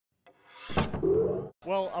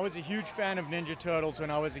Well, I was a huge fan of Ninja Turtles when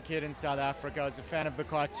I was a kid in South Africa. I was a fan of the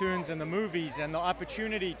cartoons and the movies, and the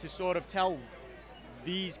opportunity to sort of tell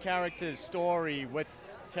these characters' story with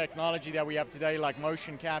technology that we have today, like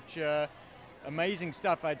motion capture, amazing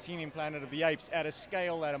stuff I'd seen in Planet of the Apes at a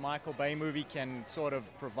scale that a Michael Bay movie can sort of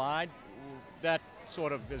provide. That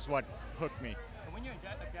sort of is what hooked me. And when you're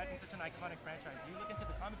adapting such an iconic franchise, do you look into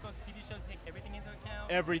the comic books, TV shows, take everything into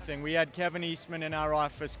account? Everything. We had Kevin Eastman in our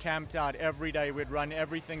office, camped out every day. We'd run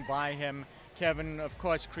everything by him. Kevin, of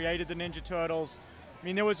course, created the Ninja Turtles. I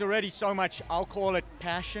mean, there was already so much, I'll call it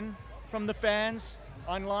passion from the fans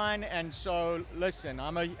online, and so listen,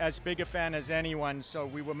 I'm as big a fan as anyone, so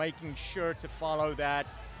we were making sure to follow that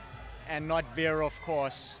and not veer off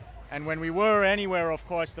course. And when we were anywhere, of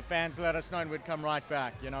course, the fans let us know and we'd come right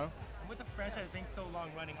back, you know? And with the franchise being so long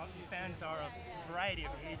running, all the fans are a variety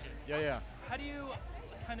of ages. Yeah. How do you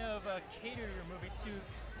kind of cater your movie to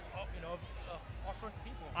all sorts of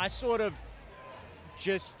people? I sort of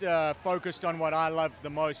just focused on what I loved the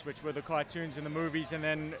most, which were the cartoons and the movies, and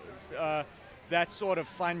then that sort of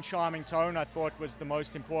fun, charming tone I thought was the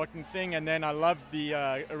most important thing. And then I loved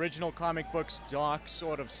the original comic books dark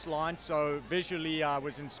sort of slant, so visually I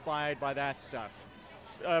was inspired by that stuff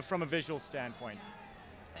from a visual standpoint.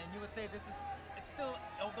 And you would say it's still,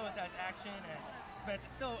 although it has action and suspense,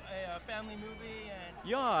 it's still a family movie? And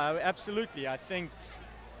Yeah, absolutely. I think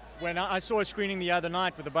when I saw a screening the other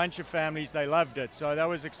night with a bunch of families, they loved it. So that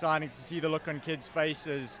was exciting to see the look on kids'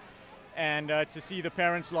 faces, and to see the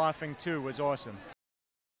parents laughing too was awesome.